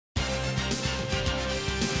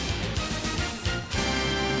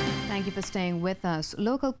Thank you for staying with us.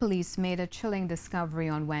 Local police made a chilling discovery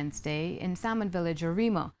on Wednesday in Salmon Village,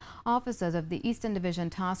 Arima. Officers of the Eastern Division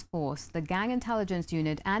Task Force, the Gang Intelligence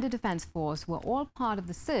Unit, and the Defense Force were all part of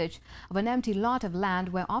the search of an empty lot of land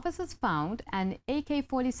where officers found an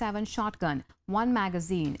AK-47 shotgun, one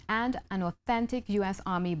magazine, and an authentic U.S.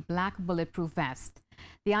 Army black bulletproof vest.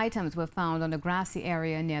 The items were found on a grassy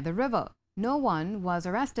area near the river. No one was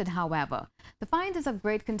arrested, however. The find is of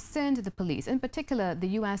great concern to the police, in particular the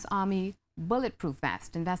U.S. Army bulletproof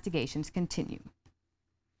vest. Investigations continue.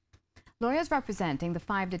 Lawyers representing the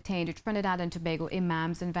 5 detained Trinidad and Tobago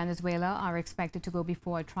imams in Venezuela are expected to go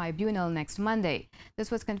before a tribunal next Monday.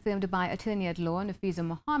 This was confirmed by attorney-at-law Nafisa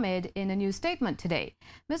Mohammed in a new statement today.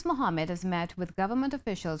 Ms. Mohammed has met with government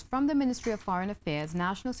officials from the Ministry of Foreign Affairs,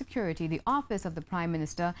 National Security, the Office of the Prime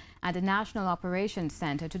Minister, and the National Operations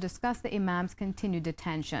Center to discuss the imams' continued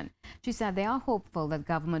detention. She said they are hopeful that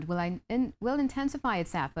government will intensify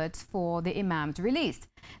its efforts for the imams released.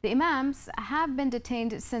 The imams have been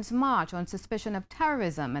detained since March on suspicion of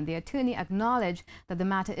terrorism, and the attorney acknowledged that the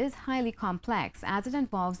matter is highly complex as it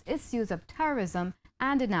involves issues of terrorism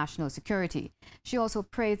and national security. She also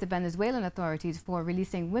praised the Venezuelan authorities for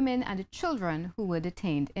releasing women and children who were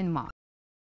detained in March.